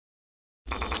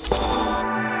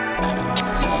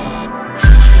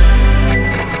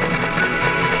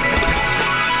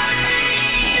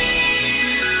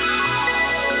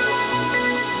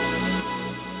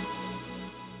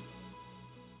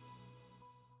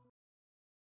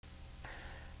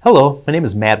Hello, my name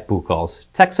is Matt Buchholz,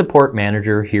 Tech Support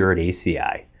Manager here at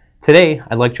ACI. Today,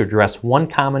 I'd like to address one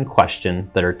common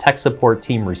question that our tech support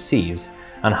team receives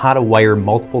on how to wire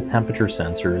multiple temperature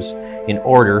sensors in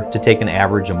order to take an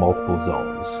average of multiple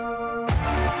zones.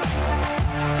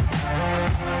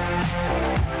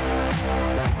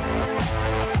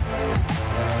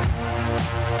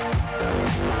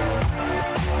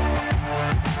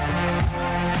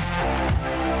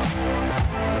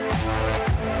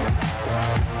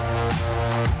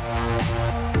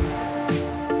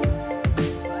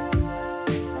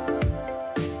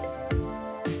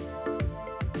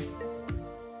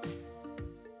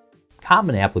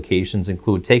 Common applications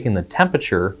include taking the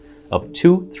temperature of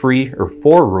 2, 3, or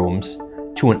 4 rooms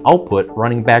to an output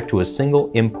running back to a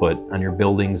single input on your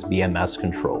building's BMS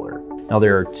controller. Now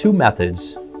there are two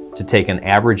methods to take an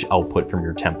average output from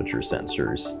your temperature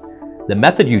sensors. The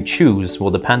method you choose will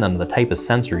depend on the type of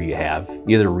sensor you have,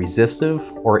 either resistive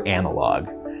or analog.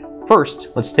 First,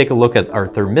 let's take a look at our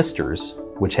thermistors,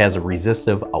 which has a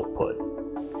resistive output.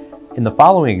 In the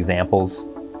following examples,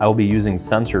 I will be using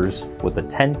sensors with a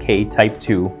 10K Type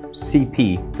 2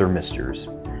 CP thermistors.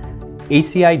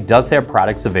 ACI does have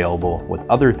products available with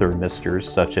other thermistors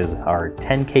such as our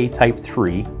 10K Type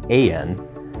 3 AN,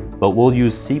 but we'll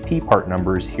use CP part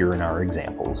numbers here in our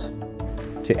examples.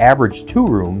 To average 2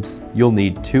 rooms, you'll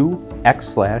need 2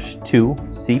 X/2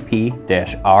 CP-R-SCR.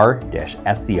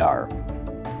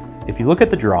 If you look at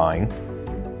the drawing,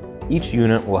 each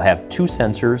unit will have 2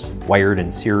 sensors wired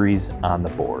in series on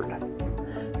the board.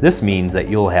 This means that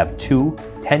you'll have 2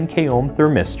 10K ohm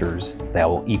thermistors that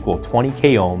will equal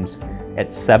 20K ohms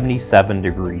at 77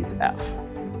 degrees F.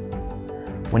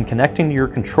 When connecting to your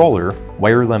controller,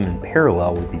 wire them in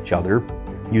parallel with each other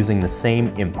using the same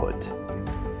input.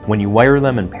 When you wire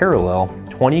them in parallel,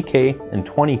 20K and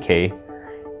 20K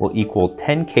will equal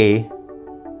 10K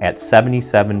at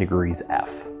 77 degrees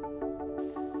F.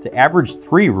 To average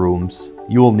 3 rooms,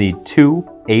 you will need 2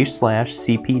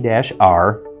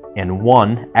 A/CP-R and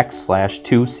 1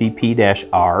 X/2 CP-R-SCR.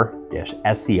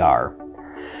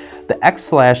 The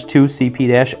X/2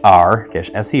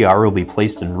 CP-R-SCR will be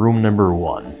placed in room number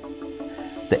 1.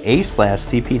 The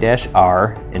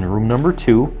A/CP-R in room number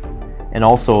 2, and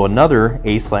also another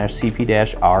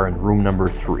A/CP-R in room number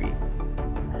 3.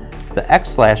 The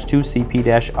X/2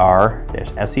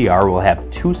 CP-R-SCR will have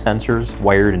 2 sensors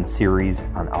wired in series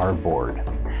on our board.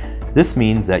 This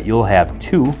means that you'll have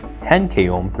 2 10K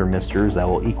ohm thermistors that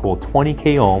will equal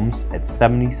 20K ohms at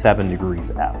 77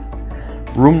 degrees F.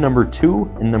 Room number 2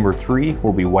 and number 3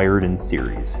 will be wired in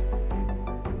series.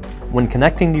 When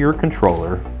connecting to your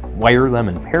controller, wire them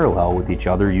in parallel with each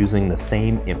other using the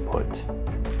same input.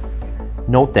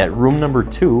 Note that room number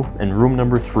 2 and room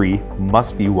number 3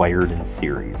 must be wired in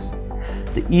series.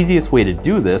 The easiest way to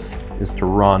do this is to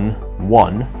run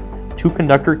 1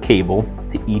 2-conductor cable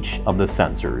to each of the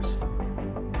sensors.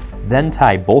 Then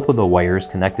tie both of the wires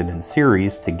connected in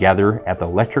series together at the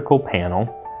electrical panel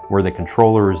where the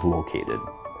controller is located,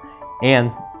 and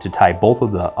to tie both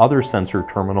of the other sensor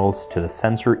terminals to the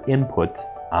sensor input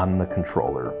on the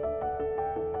controller.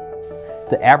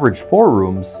 To average 4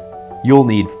 rooms, you'll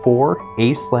need 4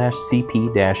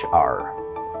 A/CP-R.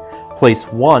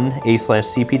 Place 1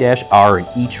 A/CP-R in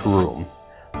each room.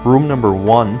 Room number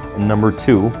 1 and number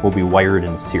 2 will be wired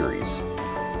in series.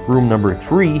 Room number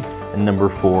 3 and number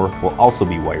 4 will also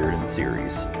be wired in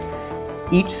series.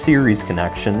 Each series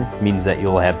connection means that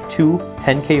you'll have 2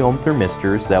 10K ohm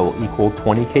thermistors that will equal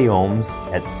 20K ohms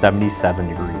at 77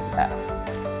 degrees F.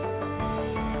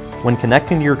 When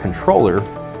connecting to your controller,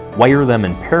 wire them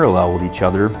in parallel with each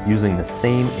other using the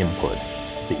same input.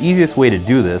 The easiest way to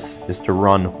do this is to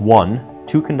run 1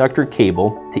 2-conductor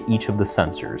cable to each of the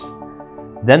sensors.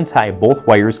 Then tie both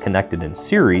wires connected in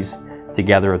series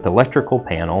together at the electrical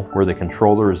panel where the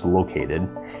controller is located,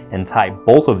 and tie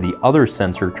both of the other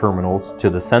sensor terminals to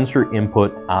the sensor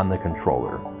input on the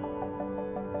controller.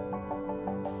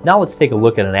 Now let's take a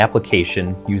look at an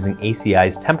application using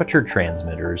ACI's temperature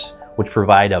transmitters, which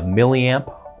provide a milliamp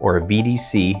or a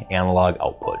VDC analog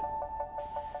output.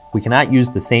 We cannot use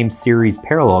the same series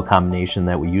parallel combination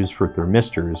that we use for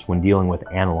thermistors when dealing with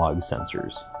analog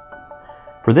sensors.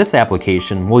 For this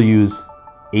application, we'll use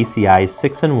ACI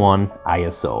 6-in-1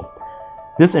 ISO.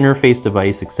 This interface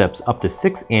device accepts up to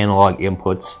 6 analog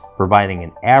inputs, providing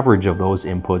an average of those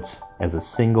inputs as a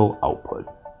single output.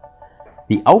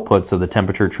 The outputs of the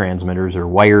temperature transmitters are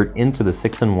wired into the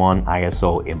 6-in-1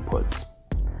 ISO inputs.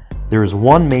 There is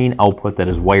one main output that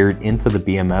is wired into the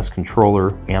BMS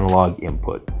controller analog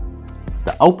input.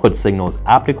 The output signal is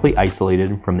optically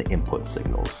isolated from the input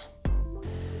signals.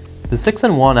 The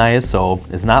 6-in-1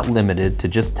 ISO is not limited to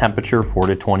just temperature 4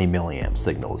 to 20 milliamp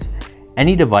signals.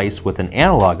 Any device with an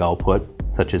analog output,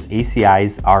 such as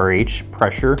ACI's RH,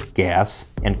 pressure, gas,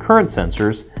 and current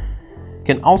sensors,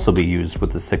 can also be used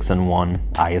with the 6-in-1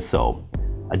 ISO.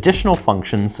 Additional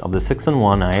functions of the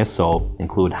 6-in-1 ISO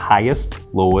include highest,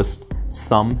 lowest,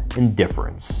 sum, and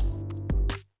difference.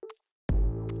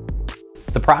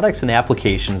 The products and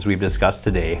applications we've discussed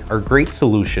today are great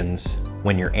solutions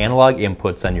when your analog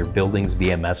inputs on your building's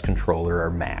BMS controller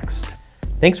are maxed.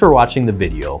 Thanks for watching the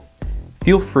video.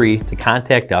 Feel free to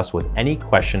contact us with any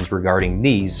questions regarding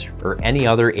these or any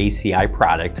other ACI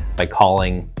product by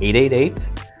calling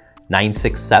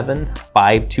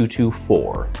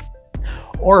 888-967-5224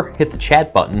 or hit the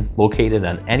chat button located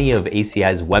on any of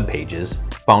ACI's web pages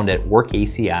found at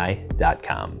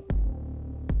workaci.com.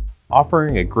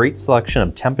 Offering a great selection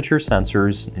of temperature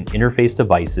sensors and interface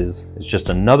devices is just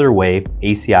another way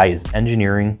ACI is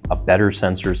engineering a better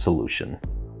sensor solution.